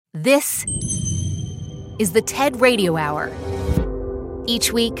This is the TED Radio Hour.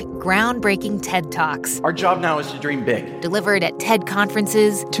 Each week, groundbreaking TED Talks. Our job now is to dream big. Delivered at TED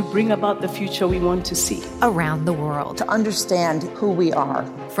conferences. To bring about the future we want to see. Around the world. To understand who we are.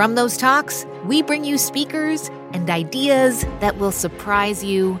 From those talks, we bring you speakers and ideas that will surprise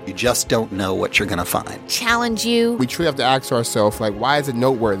you. You just don't know what you're going to find. Challenge you. We truly have to ask ourselves, why is it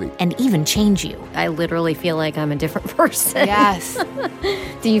noteworthy? And even change you. I literally feel like I'm a different person. Yes.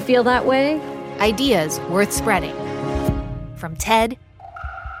 Do you feel that way? Ideas worth spreading. From TED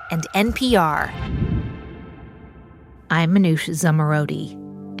and NPR. I'm Manoush Zomorodi,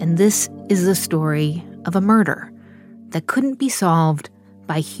 and this is the story of a murder that couldn't be solved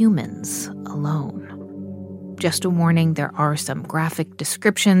by humans alone. Just a warning, there are some graphic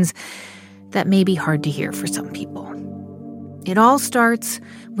descriptions that may be hard to hear for some people. It all starts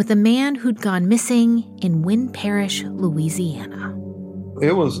with a man who'd gone missing in Wynn Parish, Louisiana.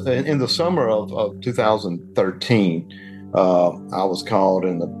 It was in the summer of 2013. I was called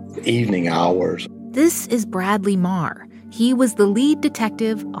in the evening hours. This is Bradley Marr. He was the lead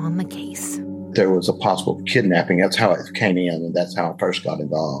detective on the case. There was a possible kidnapping. That's how it came in, and that's how I first got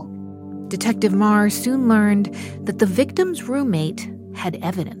involved. Detective Marr soon learned that the victim's roommate had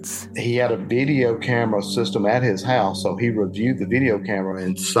evidence. He had a video camera system at his house, so he reviewed the video camera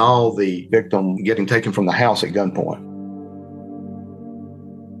and saw the victim getting taken from the house at gunpoint.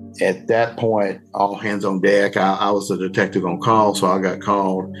 At that point, all hands on deck. I was the detective on call, so I got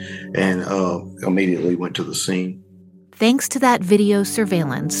called and immediately went to the scene. Thanks to that video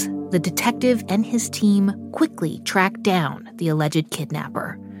surveillance, the detective and his team quickly tracked down the alleged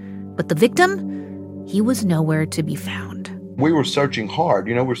kidnapper. But the victim, he was nowhere to be found. We were searching hard.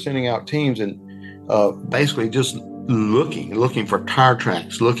 We're sending out teams and basically just looking for tire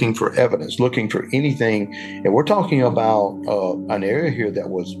tracks, looking for evidence, looking for anything. And we're talking about an area here that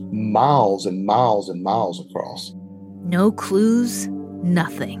was miles and miles and miles across. No clues,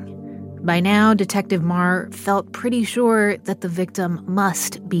 nothing. By now, Detective Marr felt pretty sure that the victim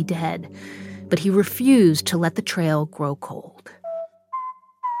must be dead, but he refused to let the trail grow cold.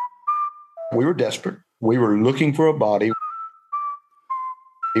 We were desperate. We were looking for a body.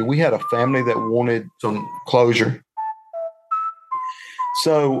 We had a family that wanted some closure.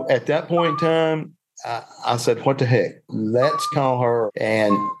 So at that point in time, I said, what the heck? Let's call her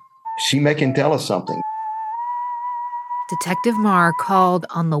and she can tell us something. Detective Marr called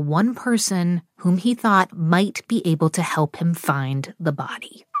on the one person whom he thought might be able to help him find the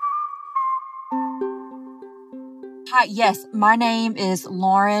body. Hi, yes, my name is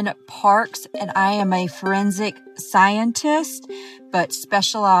Lauren Parks, and I am a forensic scientist, but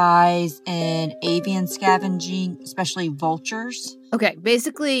specialize in avian scavenging, especially vultures. Okay,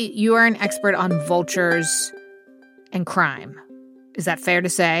 basically, you are an expert on vultures and crime. Is that fair to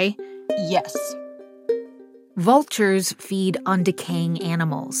say? Yes. Vultures feed on decaying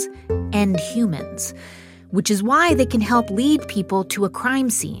animals and humans, which is why they can help lead people to a crime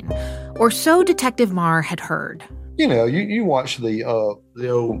scene, or so Detective Marr had heard. You watch the old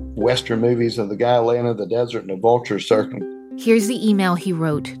Western movies of the guy laying in the desert and the vultures circling. Here's the email he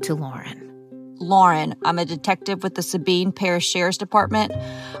wrote to Lauren. Lauren, I'm a detective with the Sabine Parish Sheriff's Department.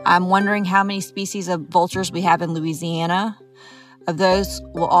 I'm wondering how many species of vultures we have in Louisiana. Of those,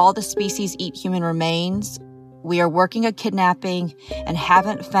 will all the species eat human remains? We are working a kidnapping and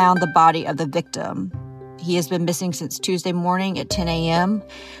haven't found the body of the victim. He has been missing since Tuesday morning at 10 a.m.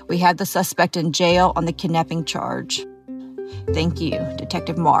 We have the suspect in jail on the kidnapping charge. Thank you,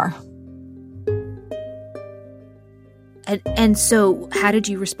 Detective Marr. And so how did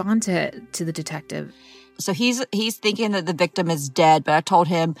you respond to the detective? So he's thinking that the victim is dead, but I told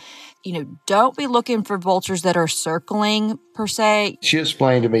him, don't be looking for vultures that are circling, per se. She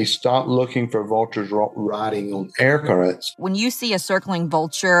explained to me, stop looking for vultures riding on air currents. When you see a circling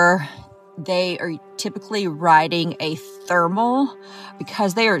vulture, they are typically riding a thermal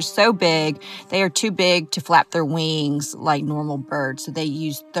because they are so big. They are too big to flap their wings like normal birds. So they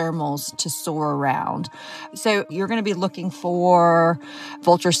use thermals to soar around. So you're going to be looking for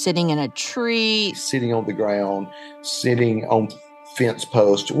vultures sitting in a tree. Sitting on the ground, sitting on fence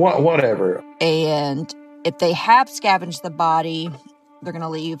posts, whatever. And if they have scavenged the body, they're going to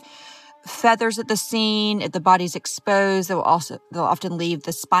leave feathers at the scene. If the body's exposed, they'll often leave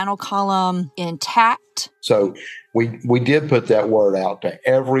the spinal column intact. So we did put that word out to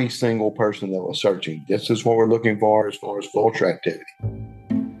every single person that was searching. This is what we're looking for as far as vulture activity.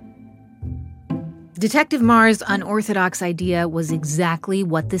 Detective Marr's unorthodox idea was exactly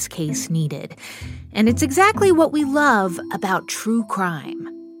what this case needed. And it's exactly what we love about true crime.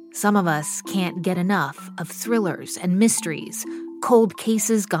 Some of us can't get enough of thrillers and mysteries, cold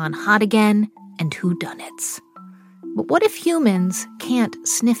cases gone hot again, and whodunits. But what if humans can't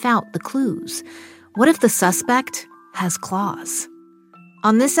sniff out the clues? What if the suspect has claws?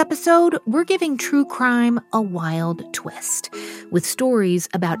 On this episode, we're giving true crime a wild twist, with stories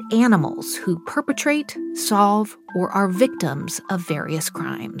about animals who perpetrate, solve, or are victims of various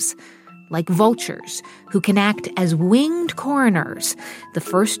crimes. Like vultures, who can act as winged coroners, the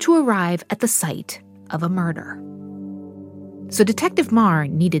first to arrive at the site of a murder. So Detective Marr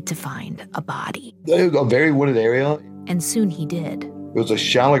needed to find a body. A very wooded area. And soon he did. It was a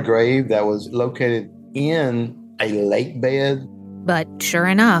shallow grave that was located in a lake bed. But sure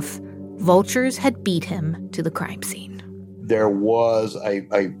enough, vultures had beat him to the crime scene. There was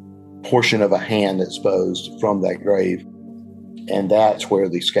a portion of a hand exposed from that grave. And that's where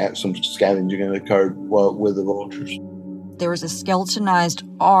some scavenging occurred with the vultures. There was a skeletonized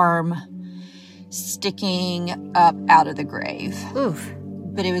arm sticking up out of the grave. Oof.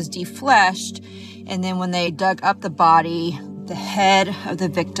 But it was defleshed. And then when they dug up the body, the head of the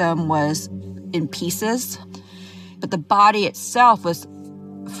victim was in pieces. But the body itself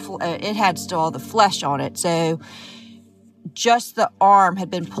it had still all the flesh on it. So just the arm had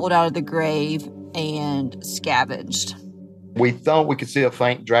been pulled out of the grave and scavenged. We thought we could see a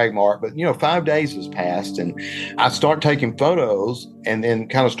faint drag mark, but 5 days has passed, and I start taking photos and then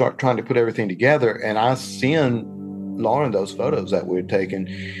kind of start trying to put everything together. And I send Lauren those photos that we had taken,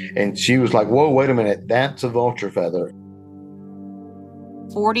 and she was like, "Whoa, wait a minute, that's a vulture feather."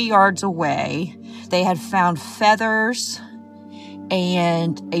 40 yards away, they had found feathers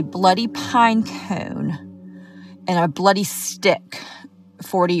and a bloody pine cone and a bloody stick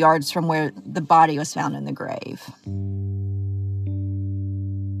 40 yards from where the body was found in the grave.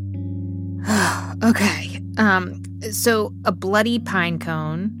 Okay. So a bloody pine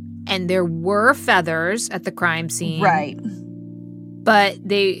cone, and there were feathers at the crime scene. Right. But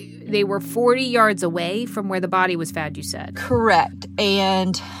they were 40 yards away from where the body was found, you said. Correct.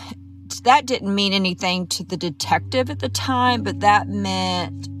 And that didn't mean anything to the detective at the time, but that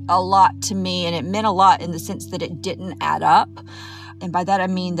meant a lot to me, and it meant a lot in the sense that it didn't add up. And by that I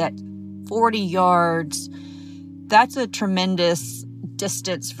mean that 40 yards, that's a tremendous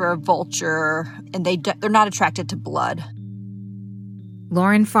distance for a vulture, and they're not attracted to blood.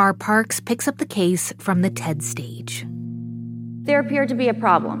 Lauren Farr Parks picks up the case from the TED stage. There appeared to be a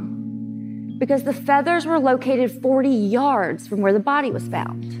problem because the feathers were located 40 yards from where the body was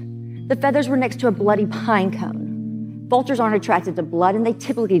found. The feathers were next to a bloody pine cone. Vultures aren't attracted to blood, and they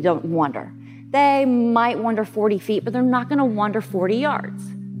typically don't wander. They might wander 40 feet, but they're not going to wander 40 yards.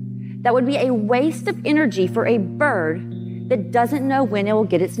 That would be a waste of energy for a bird that doesn't know when it will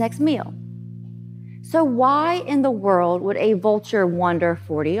get its next meal. So why in the world would a vulture wander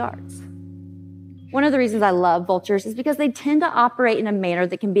 40 yards? One of the reasons I love vultures is because they tend to operate in a manner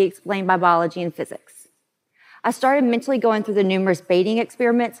that can be explained by biology and physics. I started mentally going through the numerous baiting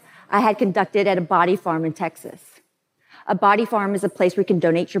experiments I had conducted at a body farm in Texas. A body farm is a place where you can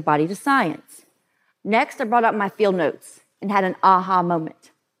donate your body to science. Next, I brought up my field notes and had an aha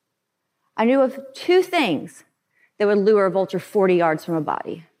moment. I knew of two things that would lure a vulture 40 yards from a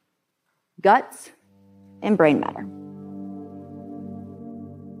body: guts and brain matter.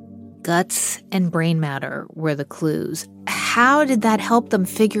 Guts and brain matter were the clues. How did that help them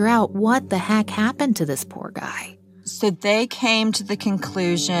figure out what the heck happened to this poor guy? So they came to the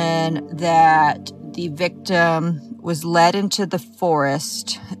conclusion that the victim was led into the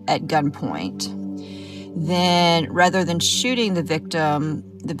forest at gunpoint. Then, rather than shooting the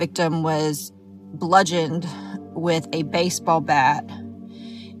victim was bludgeoned with a baseball bat.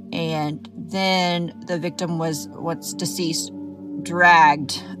 And then the victim was, once deceased,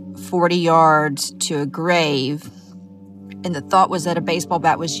 dragged 40 yards to a grave. And the thought was that a baseball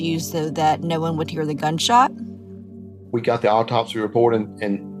bat was used so that no one would hear the gunshot. We got the autopsy report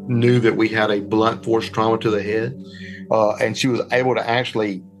and knew that we had a blunt force trauma to the head. And she was able to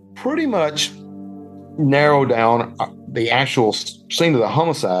actually pretty much narrow down the actual scene of the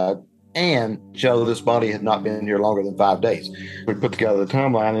homicide and show this body had not been here longer than 5 days. We put together the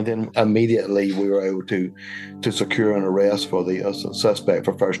timeline, and then immediately we were able to secure an arrest for the suspect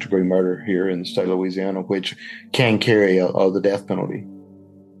for first-degree murder here in the state of Louisiana, which can carry the death penalty.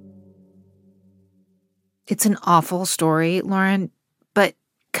 It's an awful story, Lauren, but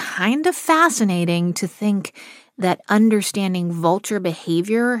kind of fascinating to think that understanding vulture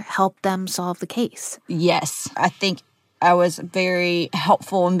behavior helped them solve the case. Yes, I think I was very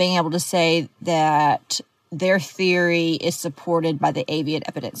helpful in being able to say that their theory is supported by the avian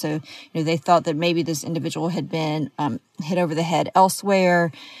evidence. So, they thought that maybe this individual had been hit over the head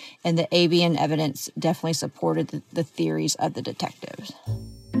elsewhere, and the avian evidence definitely supported the theories of the detectives.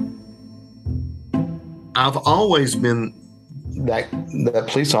 I've always been that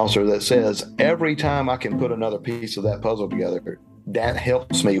police officer that says every time I can put another piece of that puzzle together, that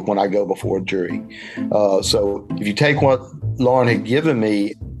helps me when I go before a jury. So if you take what Lauren had given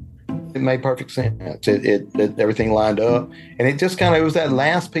me, it made perfect sense. It everything lined up, and it just it was that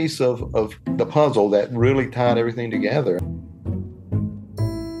last piece of the puzzle that really tied everything together.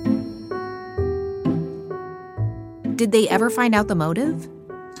 Did they ever find out the motive?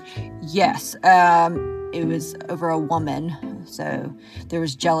 Yes. It was over a woman, so there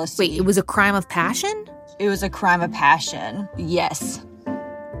was jealousy. Wait, it was a crime of passion? It was a crime of passion, yes.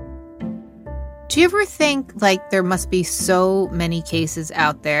 Do you ever think, there must be so many cases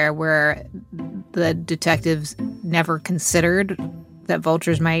out there where the detectives never considered that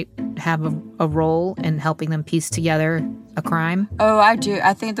vultures might have a role in helping them piece together a crime? Oh, I do.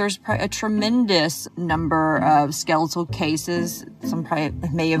 I think there's a tremendous number of skeletal cases. Some probably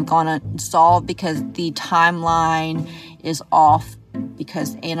may have gone unsolved because the timeline is off,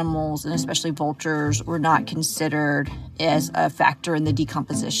 because animals, and especially vultures, were not considered as a factor in the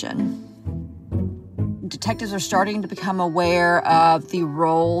decomposition. Detectives are starting to become aware of the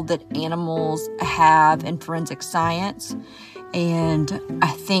role that animals have in forensic science. And I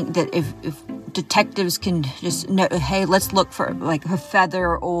think that if detectives can just know, hey, let's look for a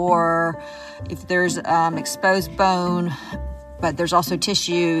feather, or if there's exposed bone, but there's also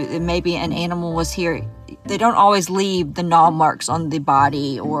tissue, and maybe an animal was here. They don't always leave the gnaw marks on the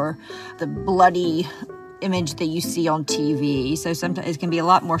body or the bloody image that you see on TV. So sometimes it can be a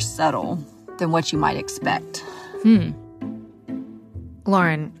lot more subtle than what you might expect.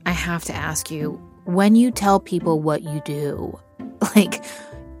 Lauren, I have to ask you, when you tell people what you do,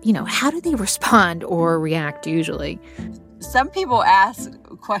 how do they respond or react usually? Some people ask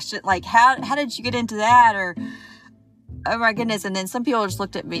questions like, how did you get into that? Or, oh my goodness. And then some people just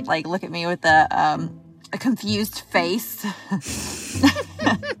look at me with a confused face.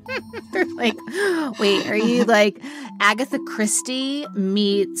 They're like, wait, are you Agatha Christie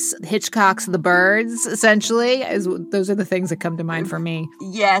meets Hitchcock's The Birds, essentially? Those are the things that come to mind for me.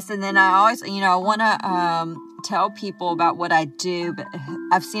 Yes, and then I always, I want to tell people about what I do, but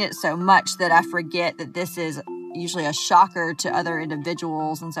I've seen it so much that I forget that this is usually a shocker to other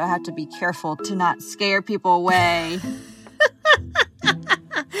individuals, and so I have to be careful to not scare people away.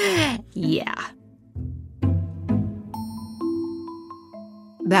 Yeah.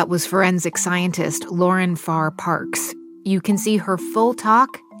 That was forensic scientist Lauren Farr Parks. You can see her full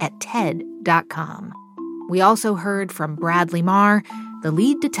talk at TED.com. We also heard from Bradley Marr, the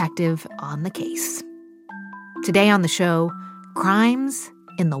lead detective on the case. Today on the show, Crimes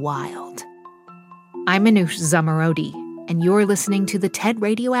in the Wild. I'm Manoush Zomorodi, and you're listening to the TED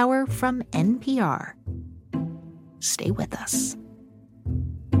Radio Hour from NPR. Stay with us.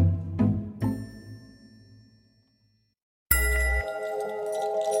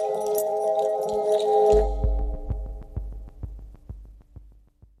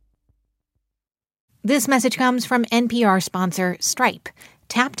 This message comes from NPR sponsor Stripe.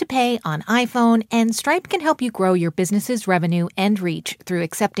 Tap to pay on iPhone, and Stripe can help you grow your business's revenue and reach through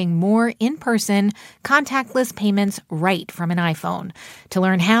accepting more in-person, contactless payments right from an iPhone. To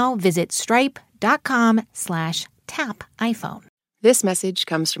learn how, visit stripe.com/tapiphone. This message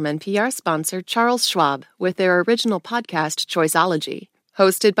comes from NPR sponsor Charles Schwab with their original podcast, Choiceology.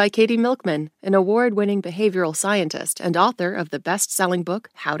 Hosted by Katie Milkman, an award-winning behavioral scientist and author of the best-selling book,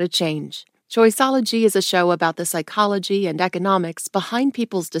 How to Change. Choiceology is a show about the psychology and economics behind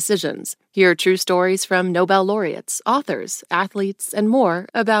people's decisions. Hear true stories from Nobel laureates, authors, athletes, and more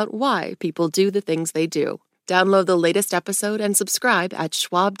about why people do the things they do. Download the latest episode and subscribe at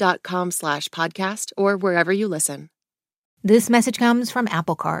schwab.com/podcast or wherever you listen. This message comes from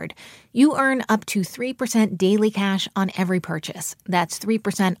Apple Card. You earn up to 3% daily cash on every purchase. That's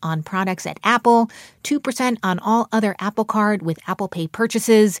 3% on products at Apple, 2% on all other Apple Card with Apple Pay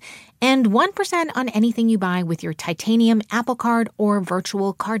purchases, and 1% on anything you buy with your titanium Apple Card or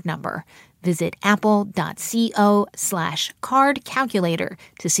virtual card number. Visit apple.co/card calculator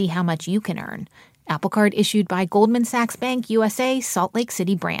to see how much you can earn. Apple Card issued by Goldman Sachs Bank USA, Salt Lake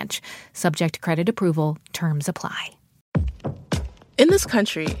City branch. Subject to credit approval. Terms apply. In this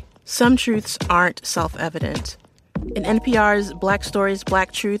country, some truths aren't self-evident. In NPR's Black Stories,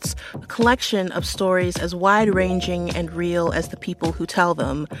 Black Truths, a collection of stories as wide-ranging and real as the people who tell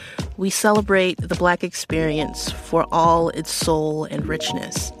them, we celebrate the Black experience for all its soul and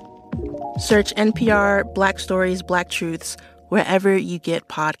richness. Search NPR Black Stories, Black Truths wherever you get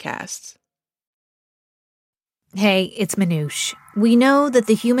podcasts. Hey, it's Manoush. We know that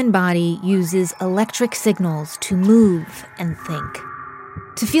the human body uses electric signals to move and think.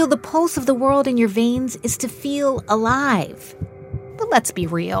 To feel the pulse of the world in your veins is to feel alive. But let's be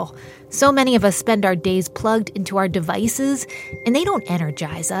real. So many of us spend our days plugged into our devices, and they don't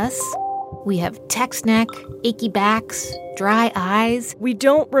energize us. We have text neck, achy backs, dry eyes. We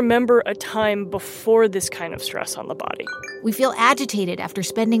don't remember a time before this kind of stress on the body. We feel agitated after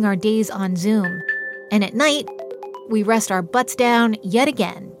spending our days on Zoom. And at night, we rest our butts down yet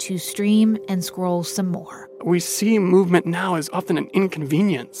again to stream and scroll some more. We see movement now as often an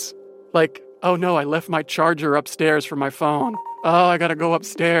inconvenience. Like, oh no, I left my charger upstairs for my phone. Oh, I gotta go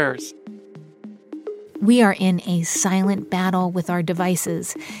upstairs. We are in a silent battle with our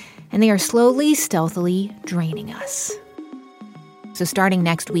devices, and they are slowly, stealthily draining us. So starting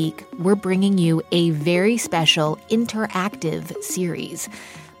next week, we're bringing you a very special interactive series.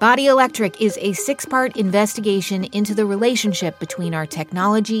 Body Electric is a 6-part investigation into the relationship between our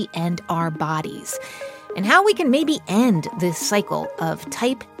technology and our bodies, and how we can maybe end this cycle of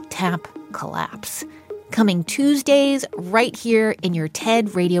type, tap, collapse. Coming Tuesdays right here in your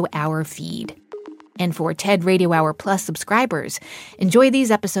TED Radio Hour feed. And for TED Radio Hour Plus subscribers, enjoy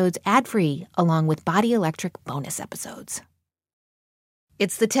these episodes ad-free along with Body Electric bonus episodes.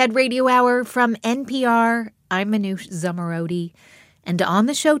 It's the TED Radio Hour from NPR. I'm Manoush Zomorodi. And on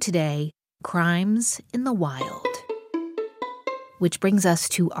the show today, crimes in the wild. Which brings us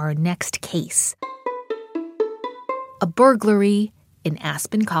to our next case. A burglary in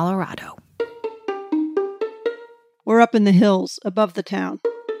Aspen, Colorado. We're up in the hills above the town.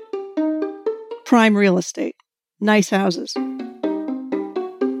 Prime real estate. Nice houses.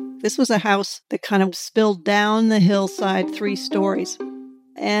 This was a house that kind of spilled down the hillside 3 stories.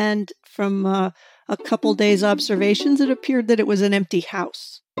 And from a couple days' observations, it appeared that it was an empty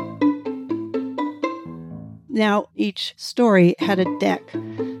house. Now, each story had a deck.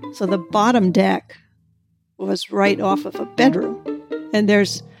 So the bottom deck was right off of a bedroom. And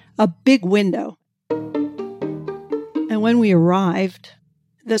there's a big window. And when we arrived,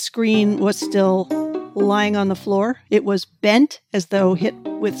 the screen was still lying on the floor. It was bent as though hit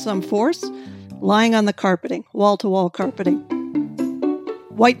with some force, lying on the carpeting, wall-to-wall carpeting.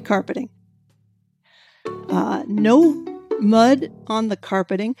 White carpeting. No mud on the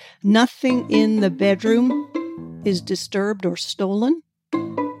carpeting. Nothing in the bedroom is disturbed or stolen.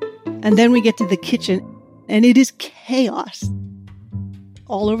 And then we get to the kitchen, and it is chaos.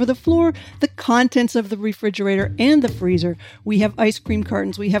 All over the floor, the contents of the refrigerator and the freezer. We have ice cream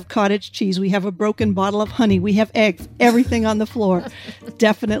cartons, we have cottage cheese, we have a broken bottle of honey, we have eggs, everything on the floor.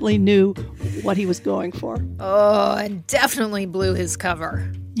 Definitely knew what he was going for. Oh, and definitely blew his cover.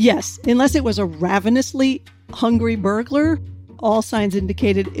 Yes, unless it was a ravenously hungry burglar, all signs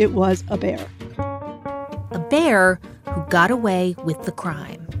indicated it was a bear. A bear who got away with the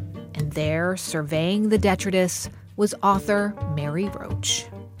crime. And there, surveying the detritus, was author Mary Roach.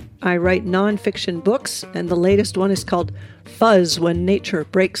 I write nonfiction books, and the latest one is called Fuzz When Nature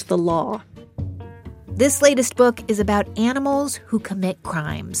Breaks the Law. This latest book is about animals who commit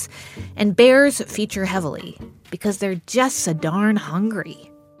crimes, and bears feature heavily because they're just so darn hungry.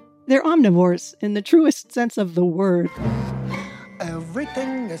 They're omnivores in the truest sense of the word.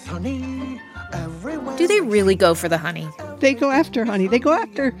 Everything is honey. Do they really go for the honey? They go after honey. They go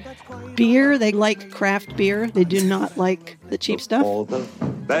after beer. They like craft beer. They do not like the cheap stuff. All the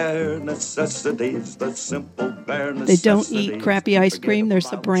bare necessities, the simple bare necessities. They don't eat crappy ice cream.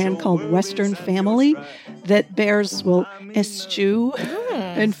 There's a brand called Western Family that bears will eschew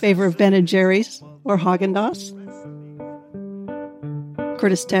in favor of Ben & Jerry's or Haagen-Dazs.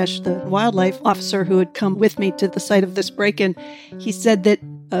 Curtis Tesh, the wildlife officer who had come with me to the site of this break-in, he said that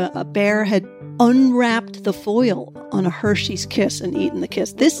a bear had unwrapped the foil on a Hershey's Kiss and eaten the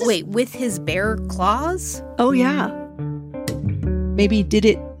Kiss. Wait, with his bear claws? Oh, yeah. Maybe he did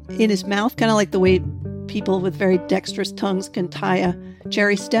it in his mouth, kind of like the way people with very dexterous tongues can tie a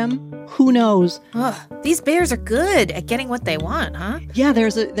cherry stem. Who knows? Ugh, these bears are good at getting what they want, huh? Yeah, there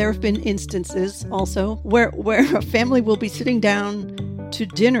have been instances also where a family will be sitting down to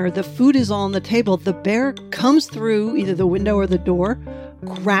dinner. The food is all on the table. The bear comes through either the window or the door,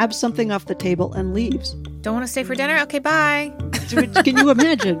 grabs something off the table, and leaves. Don't want to stay for dinner? Okay, bye. Can you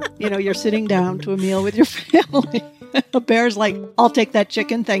imagine? You're sitting down to a meal with your family. A bear's like, I'll take that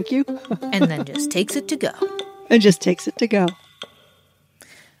chicken, thank you. And then just takes it to go.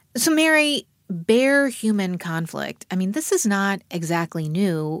 So, Mary, bear-human conflict. I mean, this is not exactly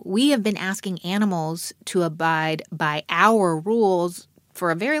new. We have been asking animals to abide by our rules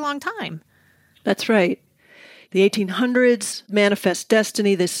for a very long time. That's right. The 1800s manifest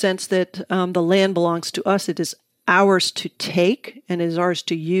destiny, this sense that the land belongs to us. It is ours to take and it is ours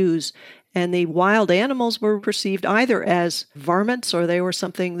to use. And the wild animals were perceived either as varmints or they were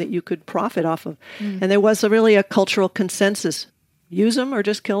something that you could profit off of. And there was really a cultural consensus. Use them or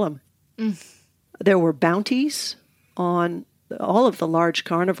just kill them. There were bounties on all of the large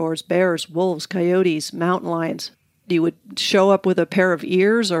carnivores, bears, wolves, coyotes, mountain lions. You would show up with a pair of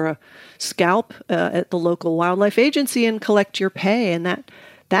ears or a scalp at the local wildlife agency and collect your pay. And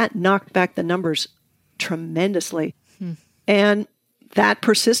that knocked back the numbers tremendously. And that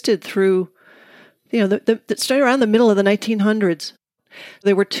persisted through, started around the middle of the 1900s.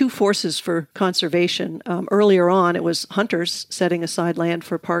 There were two forces for conservation. Earlier on, it was hunters setting aside land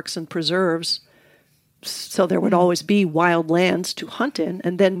for parks and preserves. So there would always be wild lands to hunt in.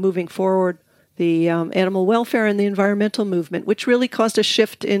 And then moving forward, the animal welfare and the environmental movement, which really caused a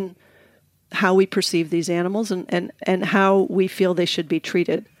shift in how we perceive these animals and how we feel they should be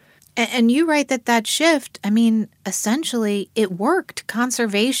treated. And you write that shift, essentially it worked.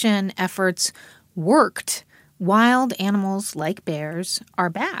 Conservation efforts worked. Wild animals like bears are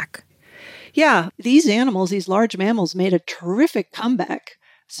back. Yeah, these animals, these large mammals, made a terrific comeback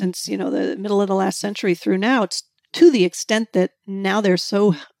since, the middle of the last century through now. It's to the extent that now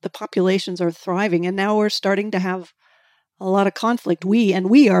the populations are thriving, and now we're starting to have a lot of conflict.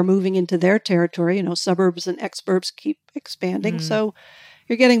 We are moving into their territory. Suburbs and exurbs keep expanding. So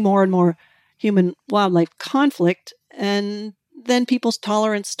you're getting more and more human-wildlife conflict, and then people's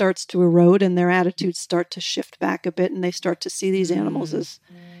tolerance starts to erode and their attitudes start to shift back a bit, and they start to see these animals as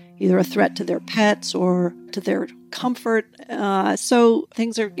either a threat to their pets or to their comfort. So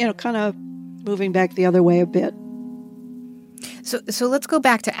things are, kind of moving back the other way a bit. So let's go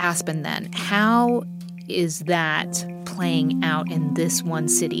back to Aspen then. How is that playing out in this one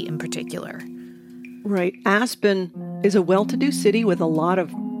city in particular? Right. Aspen is a well-to-do city with a lot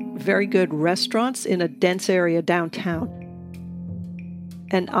of very good restaurants in a dense area downtown.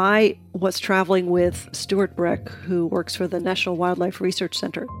 And I was traveling with Stuart Breck, who works for the National Wildlife Research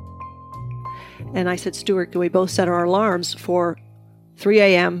Center. And I said, Stuart, can we both set our alarms for 3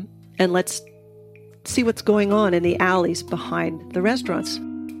 a.m. and let's see what's going on in the alleys behind the restaurants?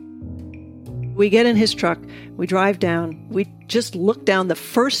 We get in his truck, we drive down, we just look down the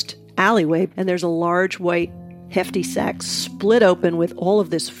first alleyway, and there's a large white hefty sack split open with all of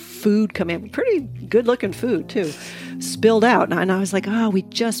this food coming in. Pretty good-looking food, too, spilled out. And I was like, we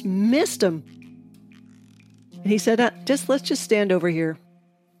just missed him. And he said, let's just stand over here.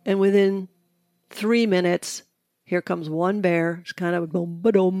 And within 3 minutes, here comes one bear. It's kind of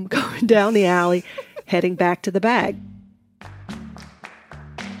boom-ba-dum going down the alley, heading back to the bag.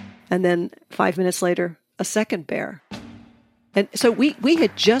 And then 5 minutes later, a second bear. And so we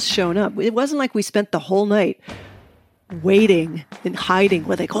had just shown up. It wasn't like we spent the whole night waiting and hiding.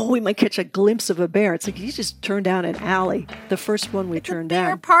 We're like, we might catch a glimpse of a bear. It's like you just turned down an alley. The first one we turned down.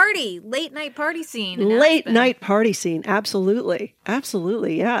 Bear party, late night party scene. Late night party scene, absolutely,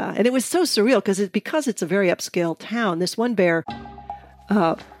 absolutely, yeah. And it was so surreal because it's a very upscale town. This one bear,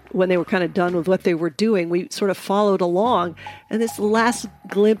 when they were kind of done with what they were doing, we sort of followed along, and this last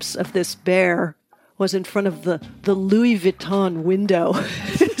glimpse of this bear was in front of the Louis Vuitton window.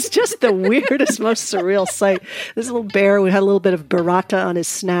 It's just the weirdest, most surreal sight. This little bear who had a little bit of burrata on his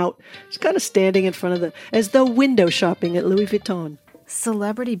snout, just kind of standing in front of as though window shopping at Louis Vuitton.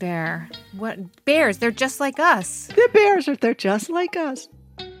 Celebrity bear. What bears? They're just like us. The bears they're just like us.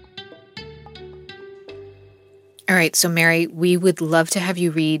 All right, so Mary, we would love to have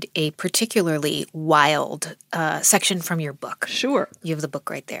you read a particularly wild section from your book. Sure. You have the book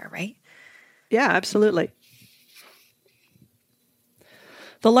right there, right? Yeah, absolutely.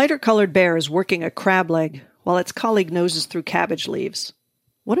 The lighter-colored bear is working a crab leg while its colleague noses through cabbage leaves.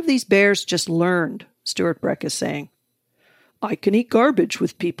 What have these bears just learned? Stuart Breck is saying. I can eat garbage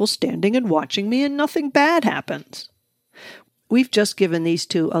with people standing and watching me and nothing bad happens. We've just given these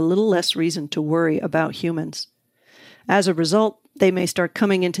two a little less reason to worry about humans. As a result, they may start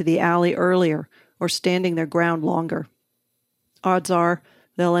coming into the alley earlier or standing their ground longer. Odds are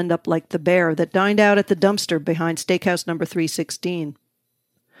they'll end up like the bear that dined out at the dumpster behind Steakhouse number 316.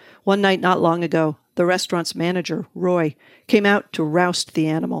 One night not long ago, the restaurant's manager, Roy, came out to roust the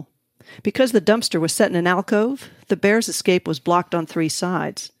animal. Because the dumpster was set in an alcove, the bear's escape was blocked on 3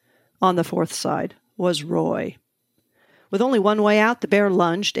 sides. On the 4th side was Roy. With only one way out, the bear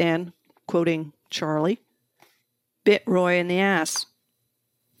lunged and, quoting Charlie, bit Roy in the ass.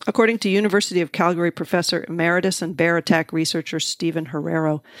 According to University of Calgary professor emeritus and bear attack researcher Stephen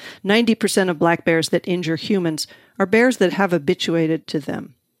Herrero, 90% of black bears that injure humans are bears that have habituated to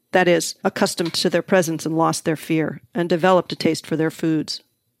them. that is, accustomed to their presence and lost their fear, and developed a taste for their foods.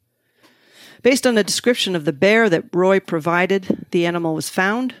 Based on a description of the bear that Roy provided, the animal was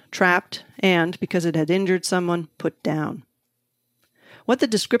found, trapped, and, because it had injured someone, put down. What the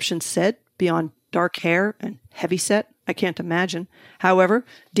description said, beyond dark hair and heavyset, I can't imagine. However,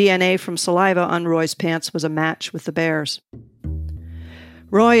 DNA from saliva on Roy's pants was a match with the bear's.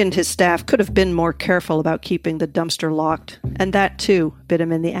 Roy and his staff could have been more careful about keeping the dumpster locked, and that, too, bit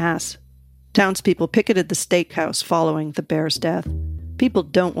him in the ass. Townspeople picketed the steakhouse following the bear's death. People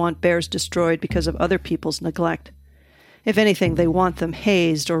don't want bears destroyed because of other people's neglect. If anything, they want them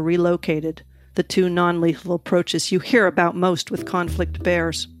hazed or relocated, the two non-lethal approaches you hear about most with conflict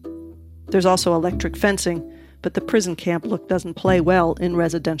bears. There's also electric fencing, but the prison camp look doesn't play well in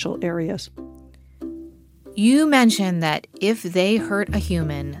residential areas. You mentioned that if they hurt a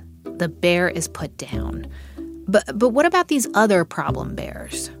human, the bear is put down. But what about these other problem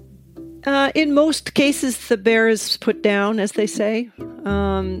bears? In most cases, the bear is put down, as they say.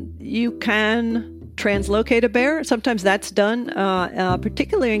 You can translocate a bear. Sometimes that's done,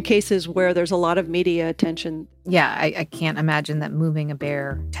 particularly in cases where there's a lot of media attention. Yeah, I can't imagine that moving a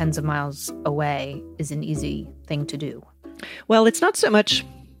bear tens of miles away is an easy thing to do. Well, it's not so much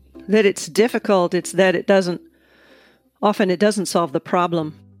that it's difficult, it's that it doesn't solve the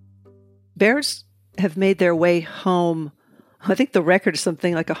problem. Bears have made their way home. I think the record is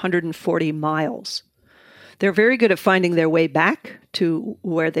something like 140 miles. They're very good at finding their way back to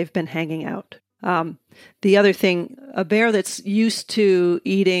where they've been hanging out. The other thing, a bear that's used to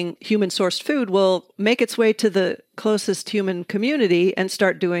eating human-sourced food will make its way to the closest human community and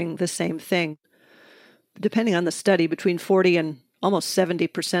start doing the same thing. Depending on the study, between 40 and almost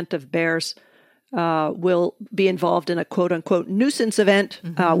 70% of bears will be involved in a quote-unquote nuisance event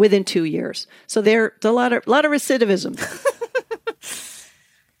within 2 years. So there's a lot of recidivism.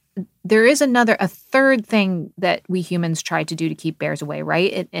 There is a third thing that we humans try to do to keep bears away,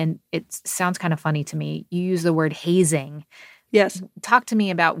 right? And it sounds kind of funny to me. You use the word hazing. Yes. Talk to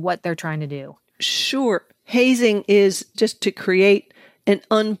me about what they're trying to do. Sure. Hazing is just to create an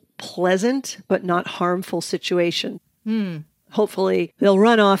unpleasant but not harmful situation. Hopefully, they'll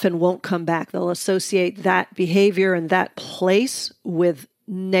run off and won't come back. They'll associate that behavior and that place with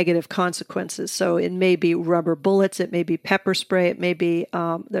negative consequences. So it may be rubber bullets, it may be pepper spray, it may be,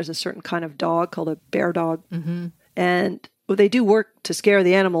 there's a certain kind of dog called a bear dog. And they do work to scare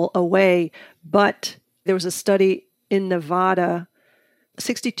the animal away, but there was a study in Nevada,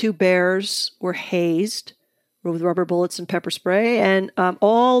 62 bears were hazed with rubber bullets and pepper spray, and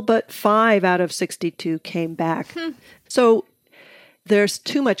all but 5 out of 62 came back. So there's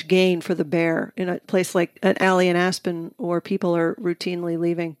too much gain for the bear in a place like an alley in Aspen where people are routinely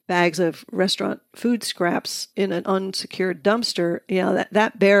leaving bags of restaurant food scraps in an unsecured dumpster. You know,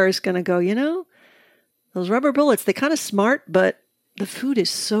 that bear is going to go, those rubber bullets, they're kind of smart, but the food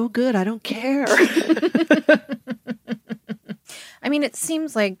is so good, I don't care. I mean, it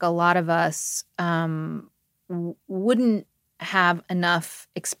seems like a lot of us wouldn't have enough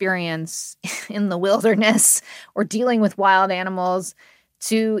experience in the wilderness or dealing with wild animals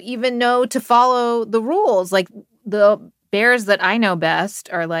to even know to follow the rules. Like the bears that I know best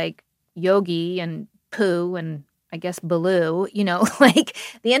are like Yogi and Pooh and I guess Baloo. Like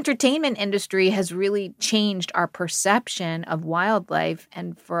the entertainment industry has really changed our perception of wildlife.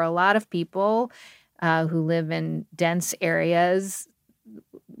 And for a lot of people who live in dense areas,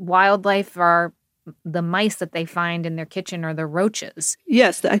 wildlife are the mice that they find in their kitchen or the roaches.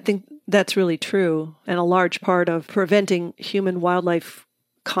 Yes, I think that's really true. And a large part of preventing human-wildlife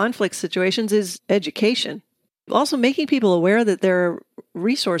conflict situations is education. Also making people aware that there are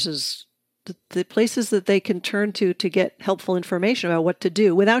resources, the places that they can turn to get helpful information about what to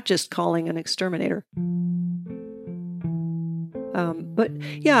do without just calling an exterminator. But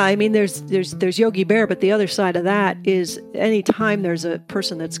yeah, I mean, there's Yogi Bear, but the other side of that is any time there's a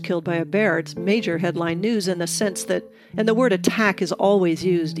person that's killed by a bear, it's major headline news in the sense that, and the word attack is always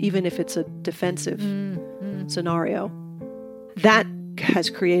used, even if it's a defensive scenario. That has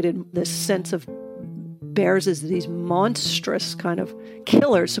created this sense of bears as these monstrous kind of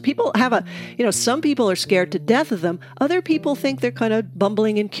killers. So people have some people are scared to death of them. Other people think they're kind of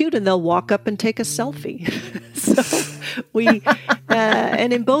bumbling and cute and they'll walk up and take a selfie. So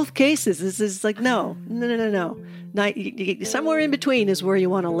and in both cases, this is like, no. Somewhere in between is where you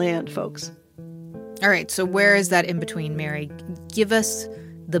want to land, folks. All right. So where is that in between, Mary? Give us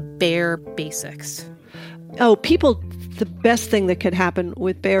the bear basics. The best thing that could happen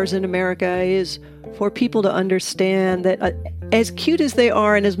with bears in America is for people to understand that as cute as they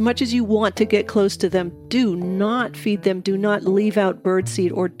are and as much as you want to get close to them, do not feed them. Do not leave out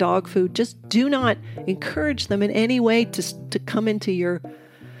birdseed or dog food. Just do not encourage them in any way to come into your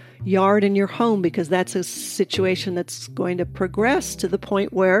yard and your home, because that's a situation that's going to progress to the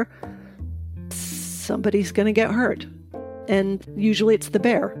point where somebody's going to get hurt. And usually it's the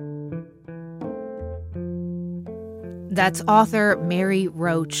bear. That's author Mary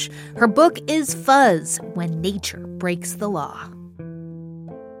Roach. Her book is Fuzz, When Nature Breaks the Law.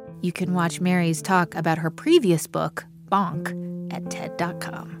 You can watch Mary's talk about her previous book, Bonk, at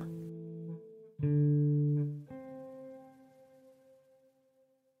TED.com.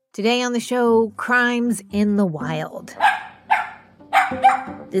 Today on the show, crimes in the wild.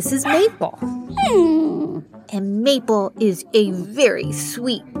 This is Maple. And Maple is a very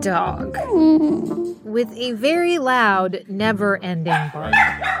sweet dog with a very loud, never-ending bark.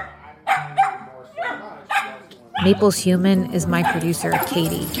 Maple's human is my producer,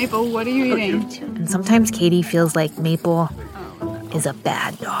 Katie. Maple, what are you eating? And sometimes Katie feels like Maple is a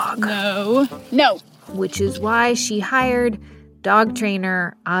bad dog. No. Which is why she hired dog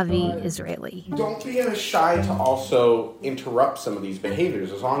trainer Avi Israeli. Don't be shy to also interrupt some of these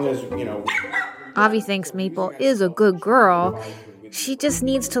behaviors, as long as, Avi thinks Maple is a good girl. She just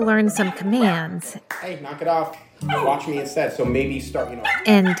needs to learn some commands. Hey, knock it off. Watch me instead. So maybe start,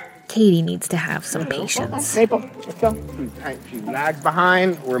 And Katie needs to have some patience. Maple, let's go. She lags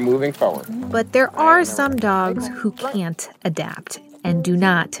behind. We're moving forward. But there are some dogs who can't adapt and do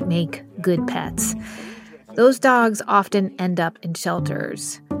not make good pets. Those dogs often end up in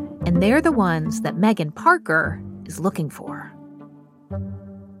shelters, and they're the ones that Megan Parker is looking for.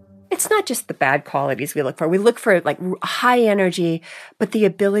 It's not just the bad qualities we look for. We look for like high energy, but the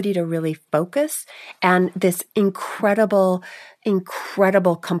ability to really focus and this incredible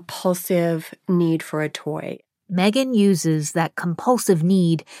compulsive need for a toy. Megan uses that compulsive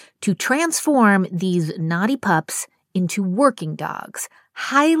need to transform these naughty pups into working dogs,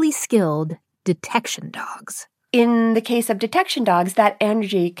 highly skilled detection dogs. In the case of detection dogs, that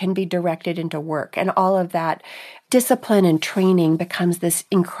energy can be directed into work, and all of that discipline and training becomes this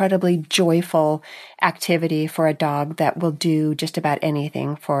incredibly joyful activity for a dog that will do just about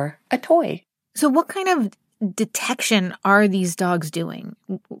anything for a toy. So what kind of detection are these dogs doing?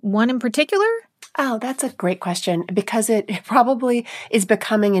 One in particular? Oh, that's a great question, because it probably is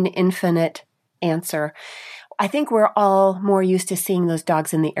becoming an infinite answer. I think we're all more used to seeing those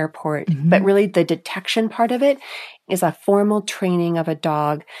dogs in the airport, but really the detection part of it is a formal training of a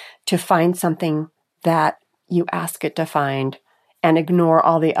dog to find something that you ask it to find and ignore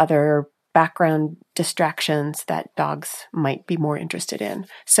all the other background distractions that dogs might be more interested in.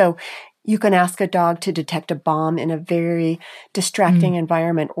 So you can ask a dog to detect a bomb in a very distracting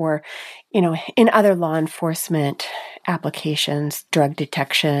environment, or, in other law enforcement applications, drug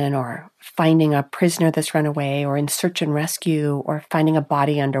detection, or finding a prisoner that's run away, or in search and rescue, or finding a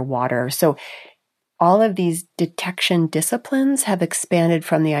body underwater. So all of these detection disciplines have expanded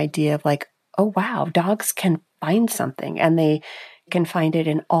from the idea of like, oh, wow, dogs can find something, and they can find it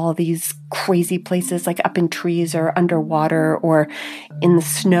in all these crazy places, like up in trees or underwater or in the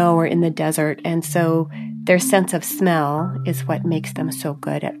snow or in the desert. And so their sense of smell is what makes them so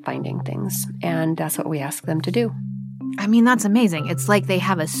good at finding things. And that's what we ask them to do. I mean, that's amazing. It's like they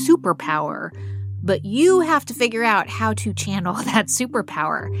have a superpower, but you have to figure out how to channel that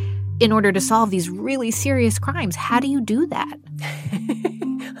superpower in order to solve these really serious crimes. How do you do that?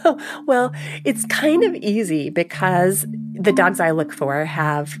 Well, it's kind of easy because the dogs I look for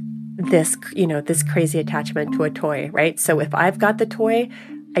have this, this crazy attachment to a toy, right? So if I've got the toy,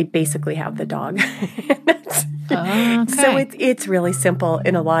 I basically have the dog. Okay. So it's really simple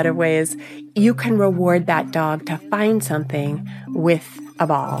in a lot of ways. You can reward that dog to find something with a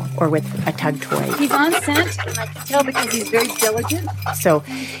ball or with a tug toy. He's on scent, and I can tell because he's very diligent. So,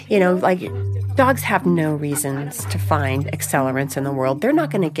 dogs have no reasons to find accelerants in the world. They're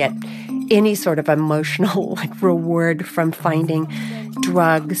not going to get any sort of emotional reward from finding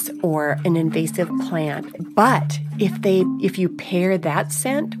drugs or an invasive plant. But if you pair that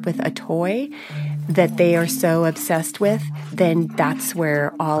scent with a toy that they are so obsessed with, then that's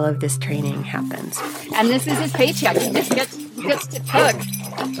where all of this training happens. And this is his paycheck. He just gets to tug.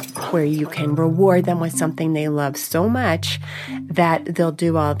 Where you can reward them with something they love so much that they'll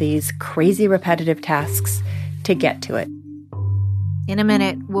do all these crazy repetitive tasks to get to it. In a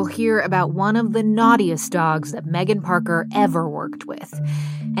minute, we'll hear about one of the naughtiest dogs that Megan Parker ever worked with,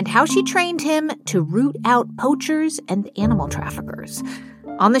 and how she trained him to root out poachers and animal traffickers.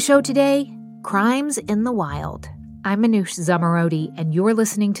 On the show today, Crimes in the Wild. I'm Manoush Zomorodi, and you're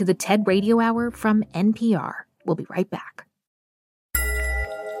listening to the TED Radio Hour from NPR. We'll be right back.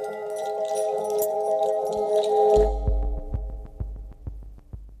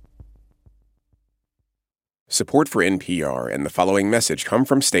 Support for NPR and the following message come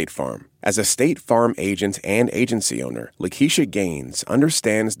from State Farm. As a State Farm agent and agency owner, Lakeisha Gaines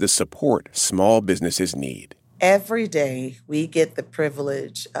understands the support small businesses need. Every day, we get the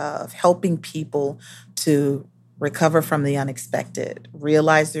privilege of helping people to recover from the unexpected,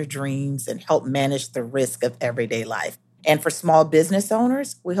 realize their dreams, and help manage the risk of everyday life. And for small business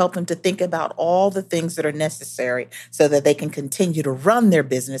owners, we help them to think about all the things that are necessary so that they can continue to run their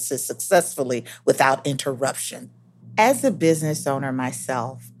businesses successfully without interruption. As a business owner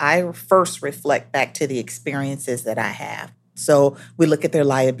myself, I first reflect back to the experiences that I have. So we look at their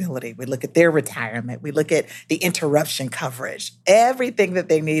liability, we look at their retirement, we look at the interruption coverage, everything that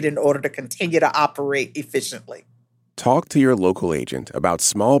they need in order to continue to operate efficiently. Talk to your local agent about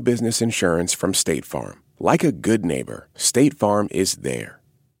small business insurance from State Farm. Like a good neighbor, State Farm is there.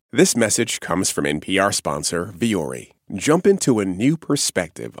 This message comes from NPR sponsor Vuori. Jump into a new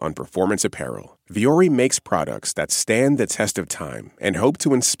perspective on performance apparel. Vuori makes products that stand the test of time and hope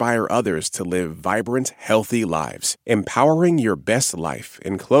to inspire others to live vibrant, healthy lives, empowering your best life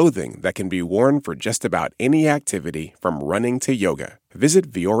in clothing that can be worn for just about any activity from running to yoga.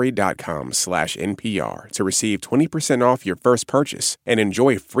 Visit Vuori.com/NPR to receive 20% off your first purchase and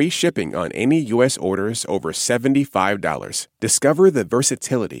enjoy free shipping on any U.S. orders over $75. Discover the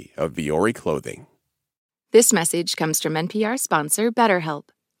versatility of Vuori clothing. This message comes from NPR sponsor BetterHelp.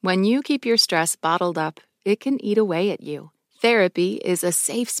 When you keep your stress bottled up, it can eat away at you. Therapy is a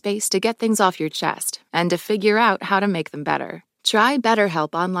safe space to get things off your chest and to figure out how to make them better. Try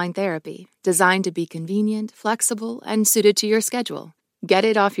BetterHelp Online Therapy, designed to be convenient, flexible, and suited to your schedule. Get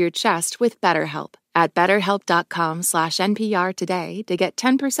it off your chest with BetterHelp at BetterHelp.com/NPR today to get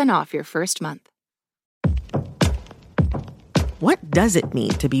 10% off your first month. What does it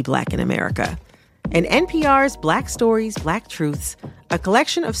mean to be Black in America? In NPR's Black Stories, Black Truths, a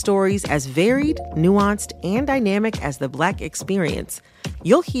collection of stories as varied, nuanced, and dynamic as the Black experience,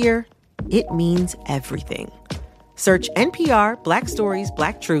 you'll hear it means everything. Search NPR Black Stories,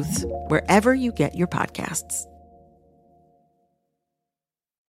 Black Truths wherever you get your podcasts.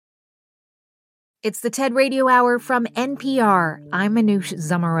 It's the TED Radio Hour from NPR. I'm Manoush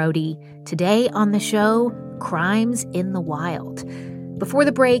Zomorodi. Today on the show, Crimes in the Wild. Before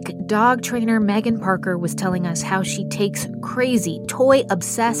the break, dog trainer Megan Parker was telling us how she takes crazy,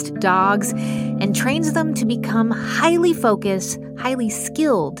 toy-obsessed dogs and trains them to become highly focused, highly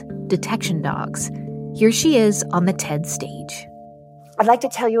skilled detection dogs. Here she is on the TED stage. I'd like to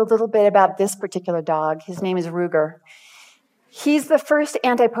tell you a little bit about this particular dog. His name is Ruger. He's the first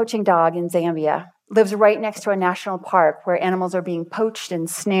anti-poaching dog in Zambia. Lives right next to a national park where animals are being poached and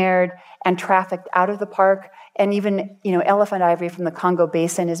snared and trafficked out of the park. And even, elephant ivory from the Congo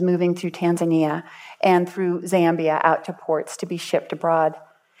Basin is moving through Tanzania and through Zambia out to ports to be shipped abroad.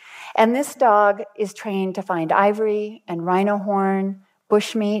 And this dog is trained to find ivory and rhino horn,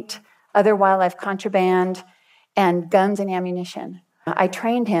 bushmeat, other wildlife contraband, and guns and ammunition. I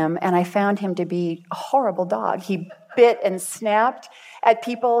trained him, and I found him to be a horrible dog. He bit and snapped at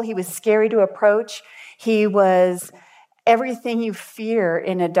people. He was scary to approach. He was everything you fear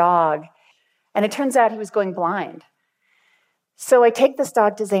in a dog. And it turns out he was going blind. So I take this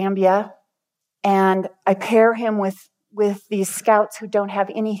dog to Zambia, and I pair him with these scouts who don't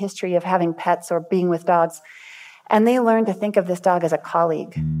have any history of having pets or being with dogs. And they learn to think of this dog as a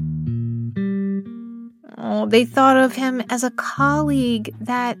colleague. Oh, they thought of him as a colleague.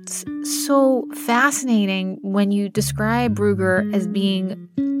 That's so fascinating when you describe Ruger as being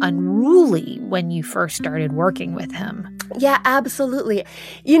unruly when you first started working with him. Yeah, absolutely.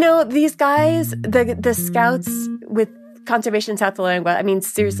 These guys, the scouts with Conservation South Luangwa, I mean,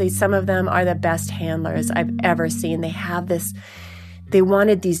 seriously, some of them are the best handlers I've ever seen. They have this, they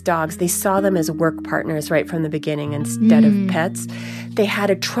wanted these dogs. They saw them as work partners right from the beginning instead of pets. They had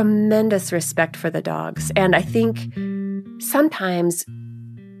a tremendous respect for the dogs. And I think sometimes,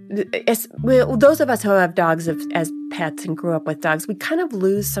 those of us who have dogs as pets and grew up with dogs, we kind of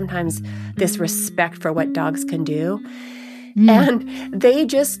lose sometimes this respect for what dogs can do. And they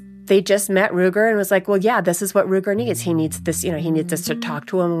just met Ruger and was like, well, yeah, this is what Ruger needs. He needs this, he needs us to talk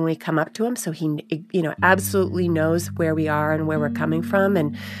to him when we come up to him. So he, absolutely knows where we are and where we're coming from.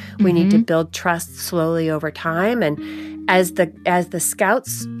 And we need to build trust slowly over time. And as the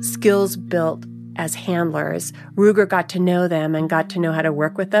scouts' skills built as handlers, Ruger got to know them and got to know how to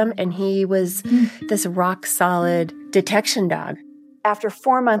work with them. And he was this rock solid detection dog. After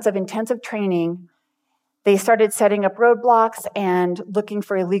 4 months of intensive training, they started setting up roadblocks and looking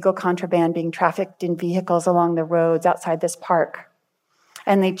for illegal contraband being trafficked in vehicles along the roads outside this park.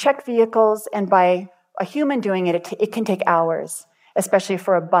 And they check vehicles, and by a human doing it, it can take hours, especially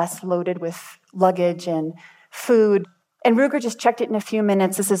for a bus loaded with luggage and food. And Ruger just checked it in a few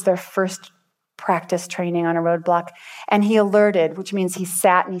minutes. This is their first practice training on a roadblock. And he alerted, which means he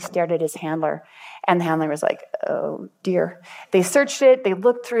sat and he stared at his handler. And the handler was like, oh, dear. They searched it, they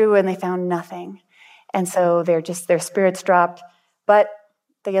looked through, and they found nothing. And so their spirits dropped. But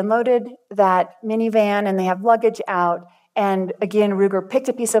they unloaded that minivan, and they have luggage out. And again, Ruger picked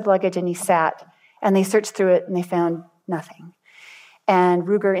a piece of luggage, and he sat. And they searched through it, and they found nothing. And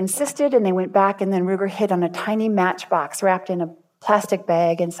Ruger insisted, and they went back, and then Ruger hit on a tiny matchbox wrapped in a plastic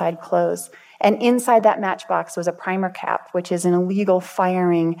bag inside clothes. And inside that matchbox was a primer cap, which is an illegal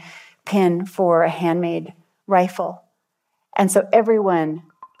firing pin for a handmade rifle. And so everyone,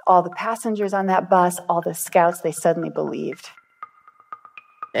 all the passengers on that bus, all the scouts, they suddenly believed.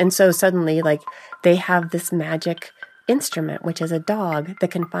 And so suddenly, like, they have this magic instrument, which is a dog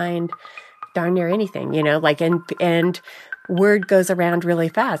that can find darn near anything, you know, like, and word goes around really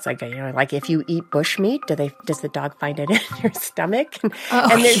fast. Like, you know, like if you eat bushmeat, does the dog find it in your stomach? And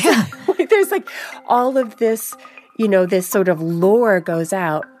there's like all of this, you know, this sort of lore goes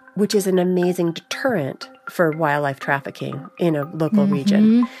out, which is an amazing deterrent for wildlife trafficking in a local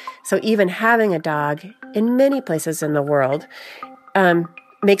region. So even having a dog in many places in the world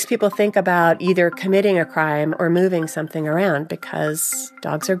makes people think about either committing a crime or moving something around because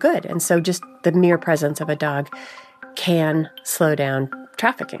dogs are good. And so just the mere presence of a dog can slow down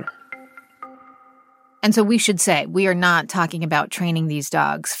trafficking. And so we should say we are not talking about training these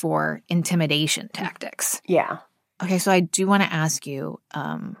dogs for intimidation tactics. Yeah. Okay, so I do want to ask you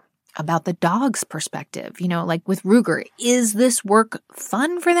about the dog's perspective. You know, like with Ruger, is this work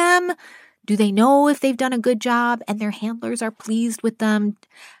fun for them? Do they know if they've done a good job and their handlers are pleased with them?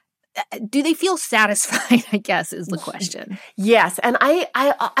 Do they feel satisfied, I guess, is the question. Yes. And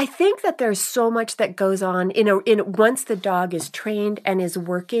I think that there's so much that goes on in once the dog is trained and is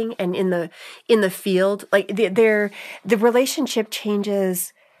working and in the field, like the relationship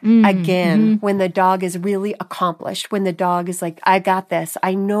changes again when the dog is really accomplished, when the dog is like, I got this,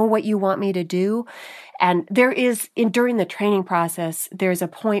 I know what you want me to do. And there is, during the training process, there's a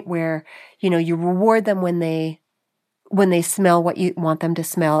point where, you know, you reward them when they smell what you want them to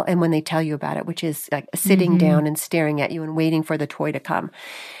smell and when they tell you about it, which is like sitting down and staring at you and waiting for the toy to come.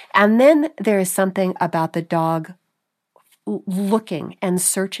 And then there is something about the dog looking and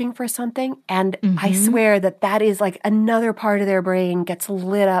searching for something. And I swear that is like another part of their brain gets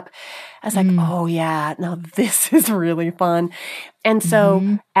lit up as like, oh yeah, now this is really fun. And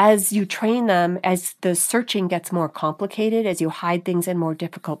so as you train them, as the searching gets more complicated, as you hide things in more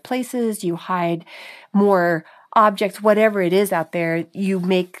difficult places, you hide more objects, whatever it is out there, you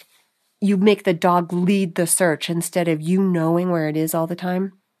make the dog lead the search instead of you knowing where it is all the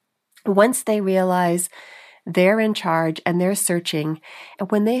time. Once they realize they're in charge and they're searching,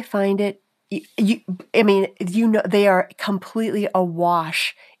 and when they find it, they are completely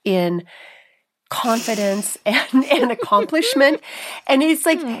awash in confidence and accomplishment. And it's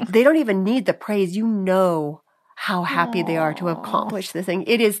like they don't even need the praise. You know how happy they are to have accomplished this thing.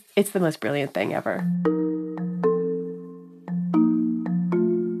 It's the most brilliant thing ever.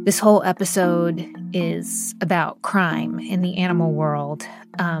 This whole episode is about crime in the animal world.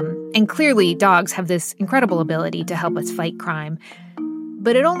 And clearly, dogs have this incredible ability to help us fight crime.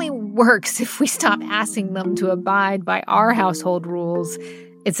 But it only works if we stop asking them to abide by our household rules,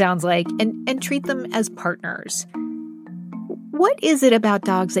 it sounds like, and treat them as partners. What is it about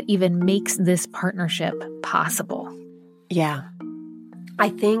dogs that even makes this partnership possible? Yeah. I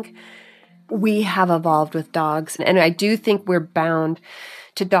think we have evolved with dogs, and I do think we're bound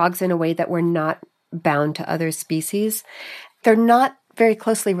to dogs in a way that we're not bound to other species. They're not very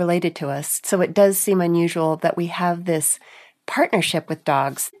closely related to us, so it does seem unusual that we have this partnership with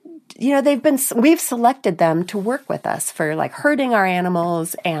dogs. You know, we've selected them to work with us for like herding our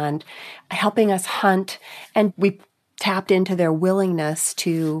animals and helping us hunt, and we tapped into their willingness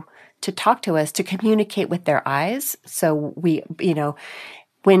to talk to us, to communicate with their eyes. So we, you know,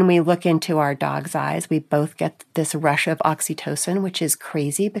 when we look into our dog's eyes, we both get this rush of oxytocin, which is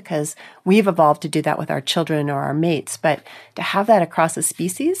crazy because we've evolved to do that with our children or our mates. But to have that across a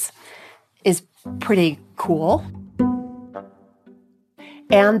species is pretty cool.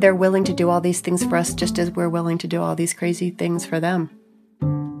 And they're willing to do all these things for us just as we're willing to do all these crazy things for them.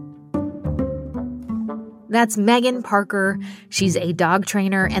 That's Megan Parker. She's a dog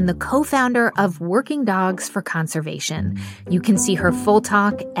trainer and the co-founder of Working Dogs for Conservation. You can see her full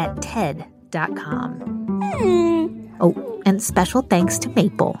talk at TED.com. Oh, and special thanks to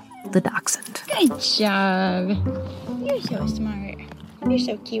Maple, the dachshund. Good job. You're so smart. You're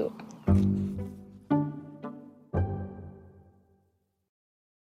so cute.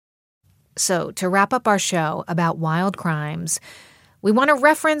 So, to wrap up our show about wild crimes, we want to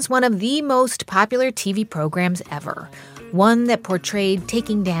reference one of the most popular TV programs ever, one that portrayed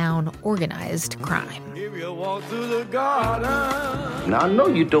taking down organized crime. Now, I know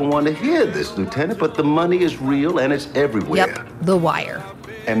you don't want to hear this, Lieutenant, but the money is real and it's everywhere. Yep, The Wire.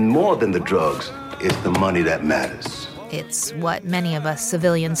 And more than the drugs, it's the money that matters. It's what many of us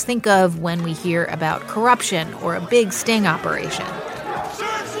civilians think of when we hear about corruption or a big sting operation.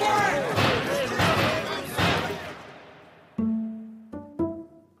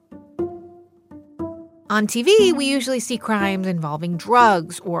 On TV, we usually see crimes involving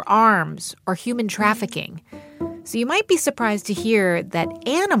drugs or arms or human trafficking. So you might be surprised to hear that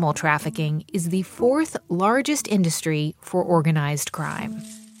animal trafficking is the 4th largest industry for organized crime.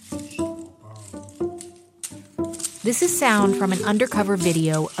 This is sound from an undercover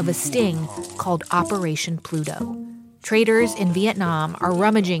video of a sting called Operation Pluto. Traders in Vietnam are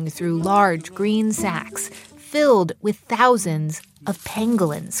rummaging through large green sacks filled with thousands of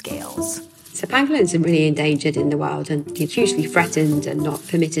pangolin scales. So pangolins are really endangered in the wild and they're hugely threatened and not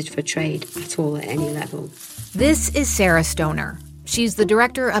permitted for trade at all at any level. This is Sarah Stoner. She's the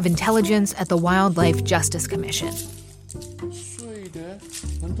director of intelligence at the Wildlife Justice Commission.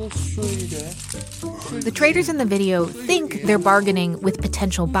 The traders in the video think they're bargaining with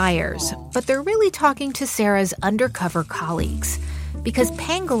potential buyers, but they're really talking to Sarah's undercover colleagues because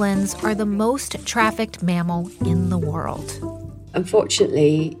pangolins are the most trafficked mammal in the world.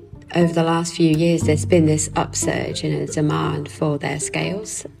 Unfortunately, over the last few years, there's been this upsurge in a demand for their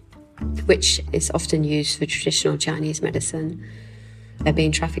scales, which is often used for traditional Chinese medicine. They're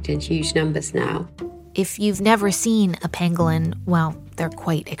being trafficked in huge numbers now. If you've never seen a pangolin, well, they're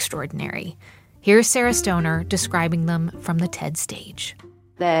quite extraordinary. Here's Sarah Stoner describing them from the TED stage.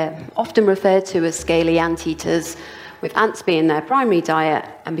 They're often referred to as scaly anteaters, with ants being their primary diet,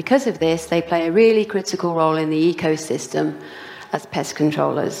 and because of this, they play a really critical role in the ecosystem as pest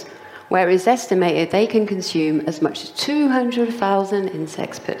controllers, where it's estimated they can consume as much as 200,000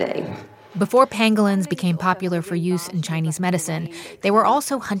 insects per day. Before pangolins became popular for use in Chinese medicine, they were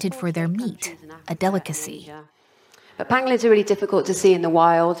also hunted for their meat, a delicacy. But pangolins are really difficult to see in the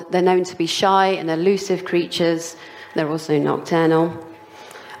wild. They're known to be shy and elusive creatures. They're also nocturnal.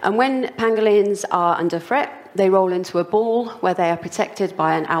 And when pangolins are under threat, they roll into a ball where they are protected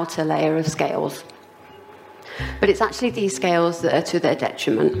by an outer layer of scales. But it's actually these scales that are to their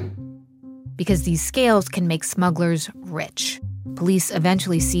detriment. Because these scales can make smugglers rich. Police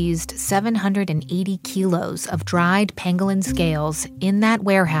eventually seized 780 kilos of dried pangolin scales in that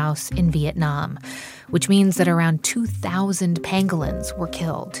warehouse in Vietnam, which means that around 2,000 pangolins were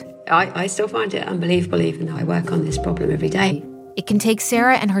killed. I still find it unbelievable, even though I work on this problem every day. It can take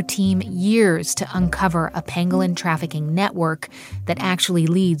Sarah and her team years to uncover a pangolin trafficking network that actually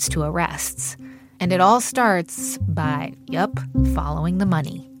leads to arrests. And it all starts by, following the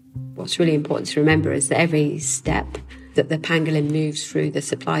money. What's really important to remember is that every step that the pangolin moves through the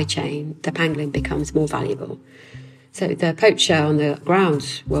supply chain, the pangolin becomes more valuable. So the poacher on the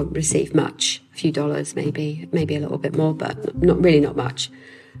ground won't receive much, a few dollars maybe a little bit more, but not much.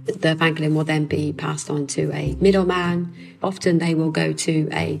 The pangolin will then be passed on to a middleman. Often they will go to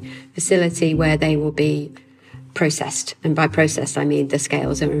a facility where they will be processed. And by processed, I mean the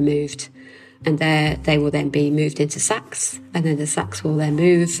scales are removed. And there they will then be moved into sacks. And then the sacks will then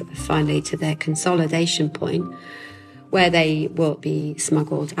move finally to their consolidation point, where they will be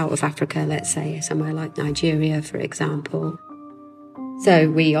smuggled out of Africa, let's say, somewhere like Nigeria, for example. So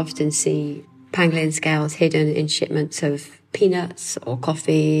we often see pangolin scales hidden in shipments of peanuts or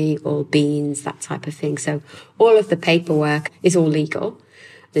coffee or beans, that type of thing. So all of the paperwork is all legal.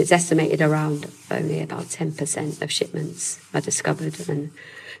 It's estimated around only about 10% of shipments are discovered, and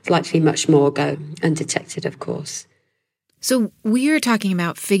likely much more go undetected, of course. So we're talking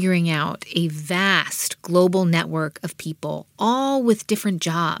about figuring out a vast global network of people, all with different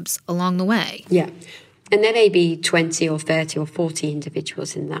jobs along the way. Yeah. And there may be 20 or 30 or 40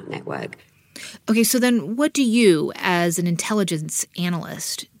 individuals in that network. Okay, so then what do you, as an intelligence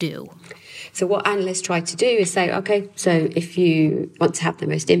analyst, do? So what analysts try to do is say, okay, so if you want to have the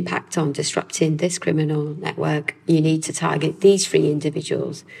most impact on disrupting this criminal network, you need to target these 3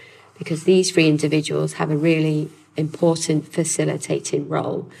 individuals, because these 3 individuals have a really important facilitating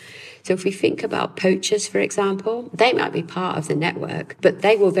role. So if we think about poachers, for example, they might be part of the network, but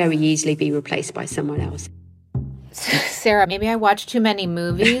they will very easily be replaced by someone else. Sarah, maybe I watch too many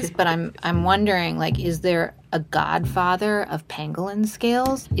movies, but I'm wondering, is there a godfather of pangolin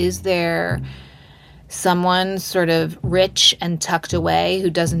scales? Is there someone sort of rich and tucked away who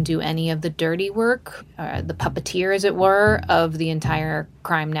doesn't do any of the dirty work, the puppeteer, as it were, of the entire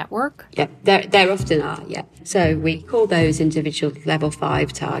crime network? Yeah, there often are, yeah. So we call those individuals level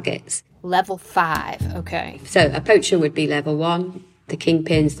 5 targets. Level 5, okay. So a poacher would be level 1. The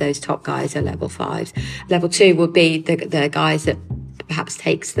kingpins, those top guys, are level 5s. Level 2 would be the guys that perhaps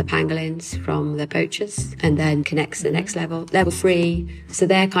takes the pangolins from the poachers and then connects the next level. Level 3, so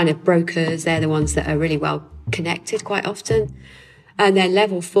they're kind of brokers. They're the ones that are really well connected quite often. And then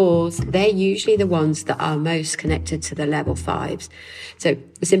level 4s, they're usually the ones that are most connected to the level 5s. So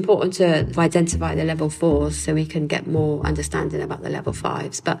it's important to identify the level 4s so we can get more understanding about the level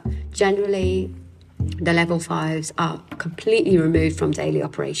 5s. But generally, the level 5s are completely removed from daily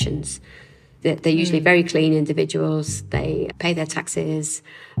operations. They're usually very clean individuals. They pay their taxes,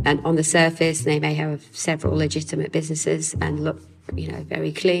 and on the surface, they may have several legitimate businesses and look,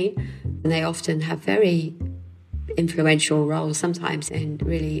 very clean. And they often have very influential roles, sometimes in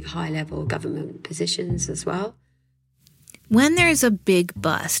really high-level government positions as well. When there's a big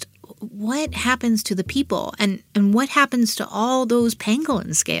bust, what happens to the people, and what happens to all those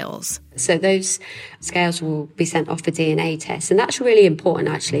pangolin scales? So those scales will be sent off for DNA tests. And that's really important,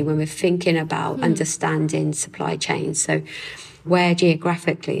 actually, when we're thinking about understanding supply chains. So where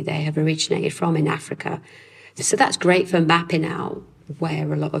geographically they have originated from in Africa. So that's great for mapping out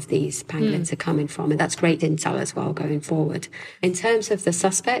where a lot of these pangolins are coming from. And that's great intel as well going forward. In terms of the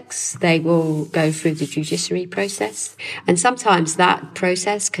suspects, they will go through the judiciary process. And sometimes that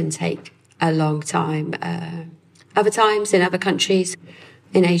process can take a long time. Other times in other countries,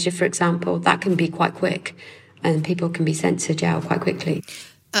 in Asia, for example, that can be quite quick and people can be sent to jail quite quickly.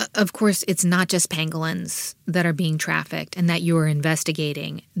 Of course, it's not just pangolins that are being trafficked and that you're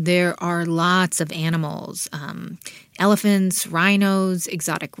investigating. There are lots of animals, elephants, rhinos,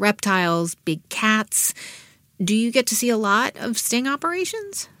 exotic reptiles, big cats. Do you get to see a lot of sting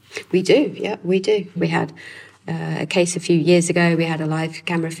operations? We do, yeah, we do. We had a case a few years ago. We had a live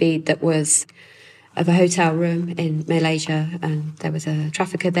camera feed that was of a hotel room in Malaysia, and there was a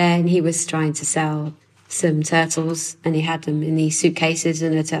trafficker there, and he was trying to sell some turtles, and he had them in these suitcases,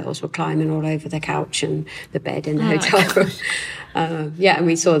 and the turtles were climbing all over the couch and the bed in the hotel room. And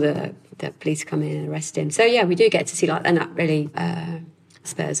we saw the police come in and arrest him. So yeah, we do get to see and that really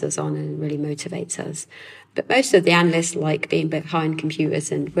spurs us on and really motivates us. But most of the analysts like being behind computers,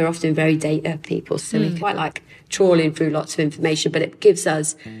 and we're often very data people, so we quite like trawling through lots of information, but it gives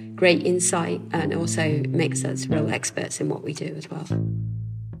us great insight and also makes us real experts in what we do as well.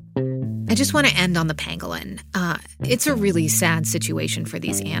 I just want to end on the pangolin. It's a really sad situation for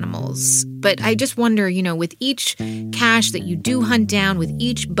these animals. But I just wonder, with each cache that you do hunt down, with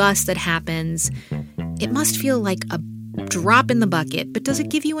each bust that happens, it must feel like a drop in the bucket. But does it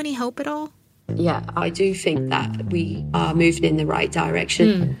give you any hope at all? Yeah, I do think that we are moving in the right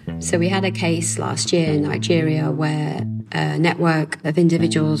direction. So we had a case last year in Nigeria where a network of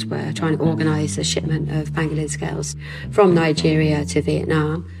individuals were trying to organise a shipment of pangolin scales from Nigeria to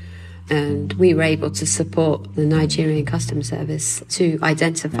Vietnam. And we were able to support the Nigerian Customs Service to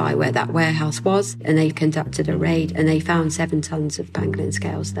identify where that warehouse was. And they conducted a raid and they found 7 tons of pangolin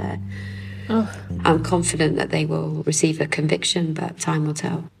scales there. I'm confident that they will receive a conviction, but time will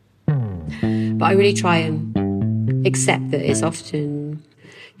tell. But I really try and accept that it's often,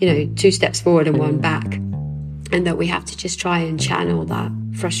 2 steps forward and 1 back. And that we have to just try and channel that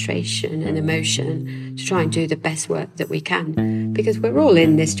frustration and emotion to try and do the best work that we can. Because we're all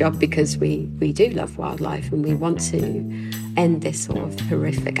in this job because we do love wildlife and we want to end this sort of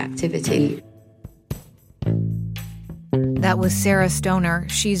horrific activity. That was Sarah Stoner.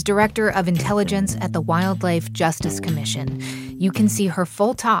 She's Director of Intelligence at the Wildlife Justice Commission. You can see her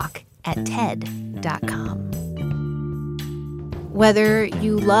full talk at TED.com. Whether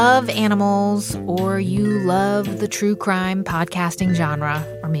you love animals or you love the true crime podcasting genre,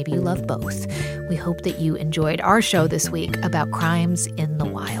 or maybe you love both, we hope that you enjoyed our show this week about crimes in the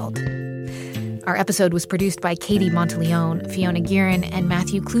wild. Our episode was produced by Katie Monteleone, Fiona Guerin, and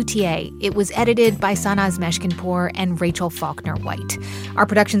Matthew Cloutier. It was edited by Sanaz Meshkinpour and Rachel Faulkner-White. Our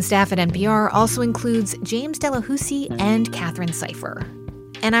production staff at NPR also includes James Delahousie and Catherine Cipher.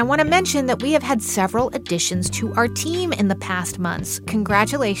 And I want to mention that we have had several additions to our team in the past months.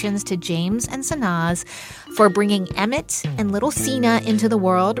 Congratulations to James and Sanaz for bringing Emmett and little Sina into the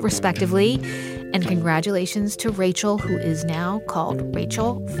world, respectively. And congratulations to Rachel, who is now called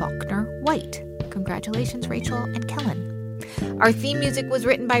Rachel Faulkner-White. Congratulations, Rachel and Kellen. Our theme music was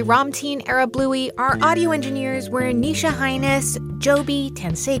written by Ramteen Arablouei. Our audio engineers were Nisha Highness, Joby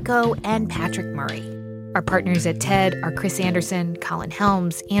Tanseko, and Patrick Murray. Our partners at TED are Chris Anderson, Colin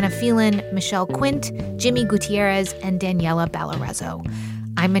Helms, Anna Phelan, Michelle Quint, Jimmy Gutierrez, and Daniela Balarezzo.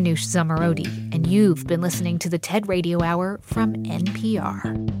 I'm Manoush Zomorodi, and you've been listening to the TED Radio Hour from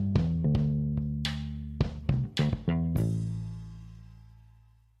NPR.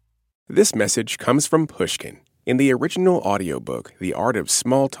 This message comes from Pushkin. In the original audiobook, The Art of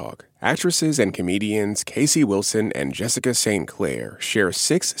Small Talk, actresses and comedians Casey Wilson and Jessica St. Clair share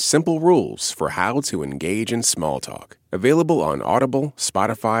 6 simple rules for how to engage in small talk. Available on Audible,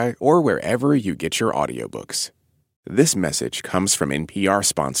 Spotify, or wherever you get your audiobooks. This message comes from NPR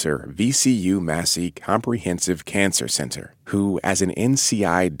sponsor VCU Massey Comprehensive Cancer Center, who, as an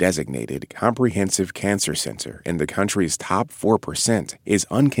NCI-designated comprehensive cancer center in the country's top 4%, is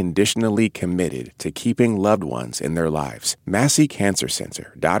unconditionally committed to keeping loved ones in their lives.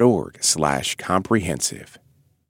 MasseyCancerCenter.org/comprehensive.